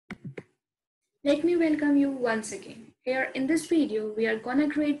Let me welcome you once again. Here in this video, we are gonna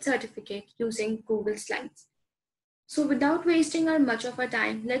create certificate using Google Slides. So without wasting much of our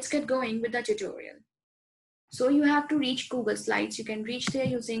time, let's get going with the tutorial. So you have to reach Google Slides. You can reach there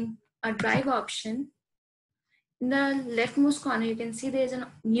using a drive option. In the leftmost corner, you can see there is a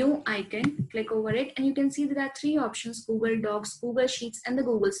new icon. Click over it and you can see there are three options: Google Docs, Google Sheets, and the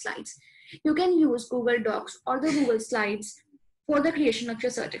Google Slides. You can use Google Docs or the Google Slides for the creation of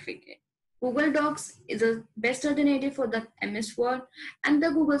your certificate. Google Docs is a best alternative for the MS Word, and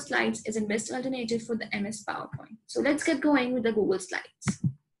the Google Slides is a best alternative for the MS PowerPoint. So let's get going with the Google Slides.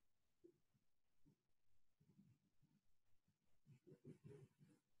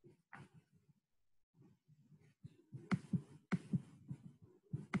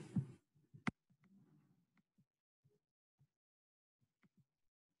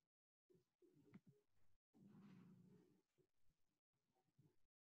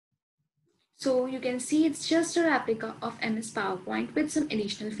 So you can see it's just a replica of MS PowerPoint with some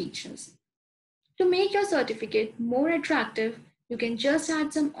additional features. To make your certificate more attractive, you can just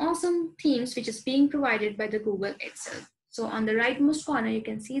add some awesome themes which is being provided by the Google itself. So on the rightmost corner, you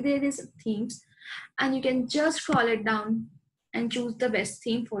can see there is themes and you can just scroll it down and choose the best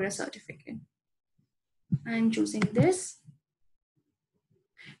theme for your certificate. I'm choosing this.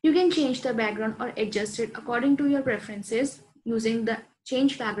 You can change the background or adjust it according to your preferences using the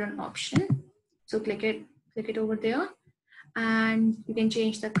change background option. So click it over there, and you can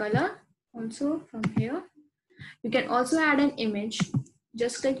change the color also from here. You can also add an image.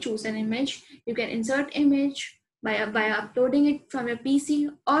 Just click choose an image. You can insert image by uploading it from your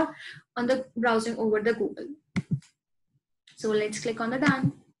PC or on the browsing over the Google. So let's click on the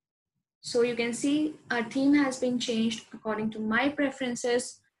done. So you can see our theme has been changed according to my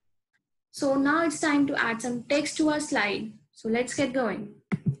preferences. So now it's time to add some text to our slide. So let's get going.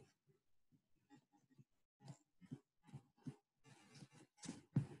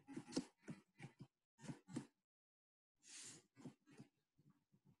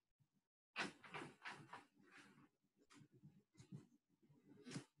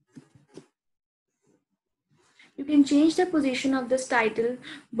 You can change the position of this title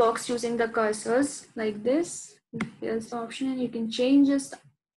box using the cursors like this. Here's the option, and you can change this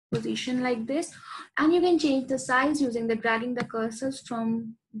position like this, and you can change the size using the dragging the cursors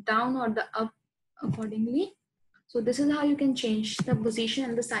from down or the up accordingly. So this is how you can change the position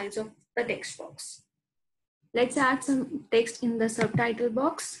and the size of the text box. Let's add some text in the subtitle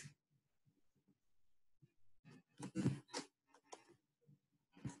box.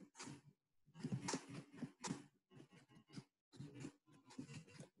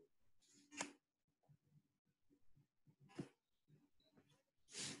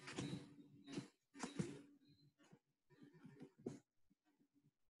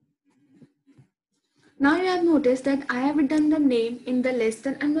 Now you have noticed that I have written the name in the less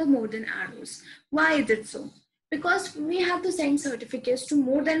than and the more than arrows. Why is it so? Because we have to send certificates to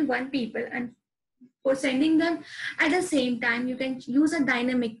more than one people, and for sending them at the same time, you can use a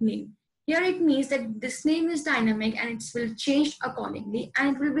dynamic name. Here it means that this name is dynamic and it will change accordingly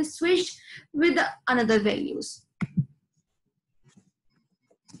and it will be switched with another values.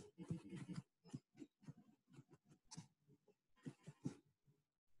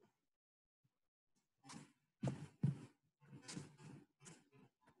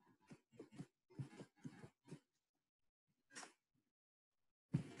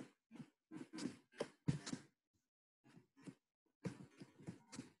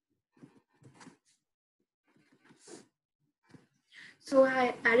 So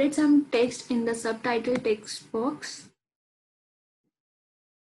I added some text in the subtitle text box.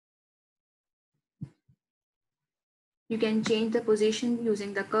 You can change the position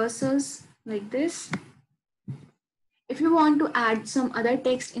using the cursors like this. If you want to add some other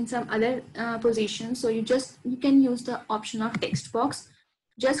text in some other position, so you can use the option of text box.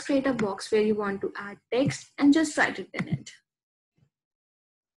 Just create a box where you want to add text and just write it in it.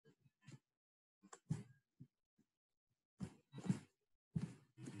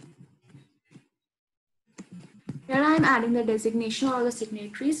 Here I am adding the designation or the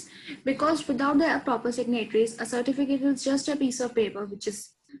signatories, because without the proper signatories, a certificate is just a piece of paper which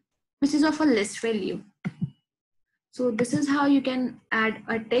is of a less value. So this is how you can add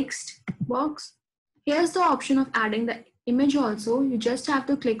a text box. Here's the option of adding the image also. You just have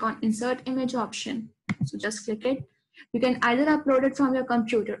to click on insert image option. So just click it. You can either upload it from your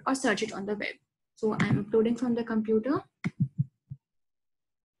computer or search it on the web. So I'm uploading from the computer.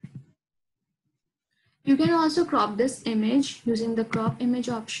 You can also crop this image using the crop image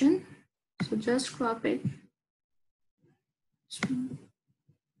option. So just crop it.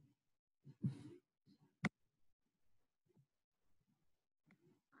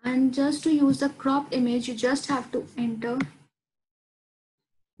 And just to use the cropped image, you just have to enter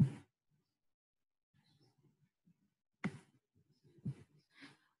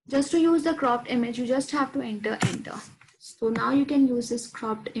enter. So now you can use this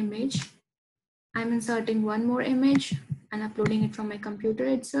cropped image. I'm inserting one more image and uploading it from my computer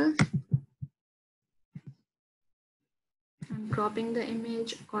itself. I'm cropping the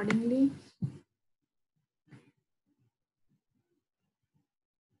image accordingly.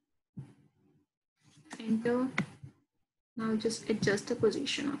 Enter. Now just adjust the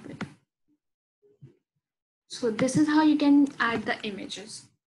position of it. So this is how you can add the images.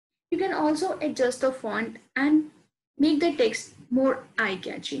 You can also adjust the font and make the text more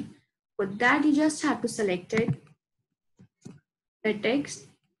eye-catchy. For that, you just have to select it, the text.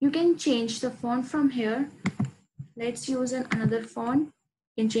 You can change the font from here. Let's use another font.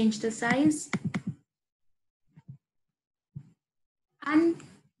 You can change the size. And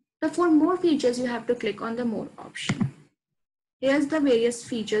for more features, you have to click on the more option. Here's the various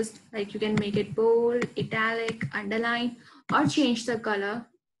features, like you can make it bold, italic, underline, or change the color.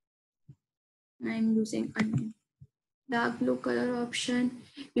 I'm using a dark blue color option.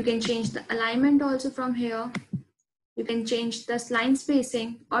 You can change the alignment also from here. You can change the line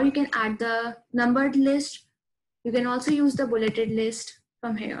spacing, or you can add the numbered list. You can also use the bulleted list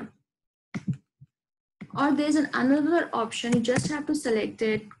from here. Or there's another option, you just have to select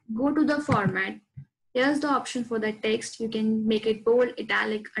it, go to the format. Here's the option for the text. You can make it bold,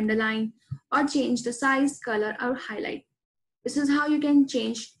 italic, underline, or change the size, color, or highlight. This is how you can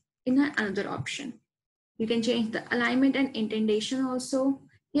change in another option. You can change the alignment and indentation also.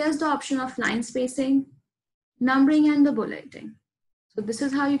 Here's the option of line spacing, numbering, and the bulleting. So this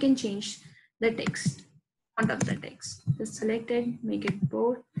is how you can change the text, font of the text. Just select it, make it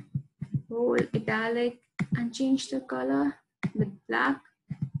bold, italic, and change the color with black.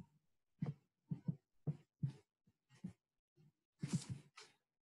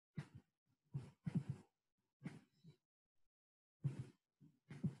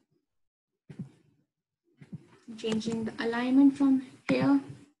 Changing the alignment from here.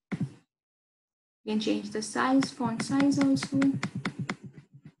 You can change the size, font size also. You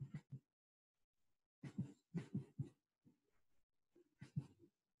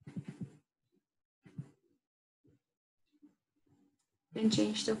can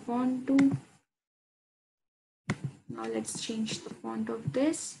change the font too. Now let's change the font of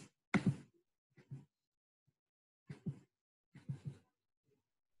this.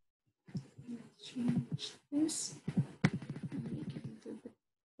 Let's change this and make it a little bit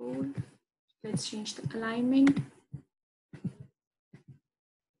bold. Let's change the alignment.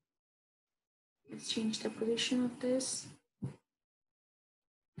 Let's change the position of this.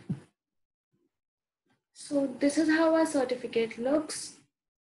 So this is how our certificate looks.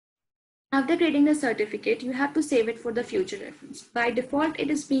 After creating the certificate, you have to save it for the future reference. By default, it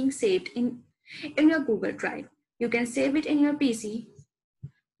is being saved in your Google Drive. You can save it in your PC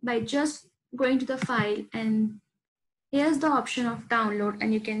by just going to the file, and here's the option of download,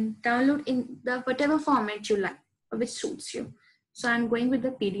 and you can download in the whatever format you like or which suits you. So I'm going with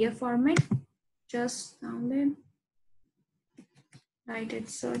the PDF format. Just download, write it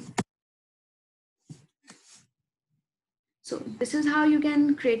search. So this is how you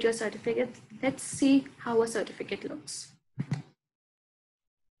can create your certificate. Let's see how a certificate looks.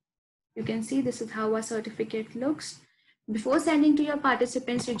 You can see this is how a certificate looks. Before sending to your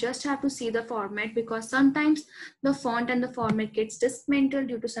participants, you just have to see the format, because sometimes the font and the format gets dismantled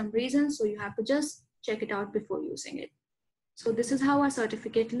due to some reason. So you have to just check it out before using it. So this is how our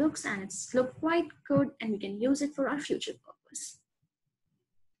certificate looks, and it's look quite good, and we can use it for our future purpose.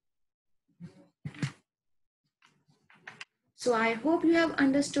 So I hope you have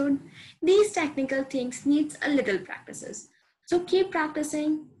understood these technical things needs a little practices. So keep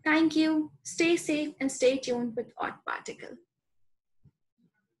practicing. Thank you. Stay safe and stay tuned with Odd-Partikle.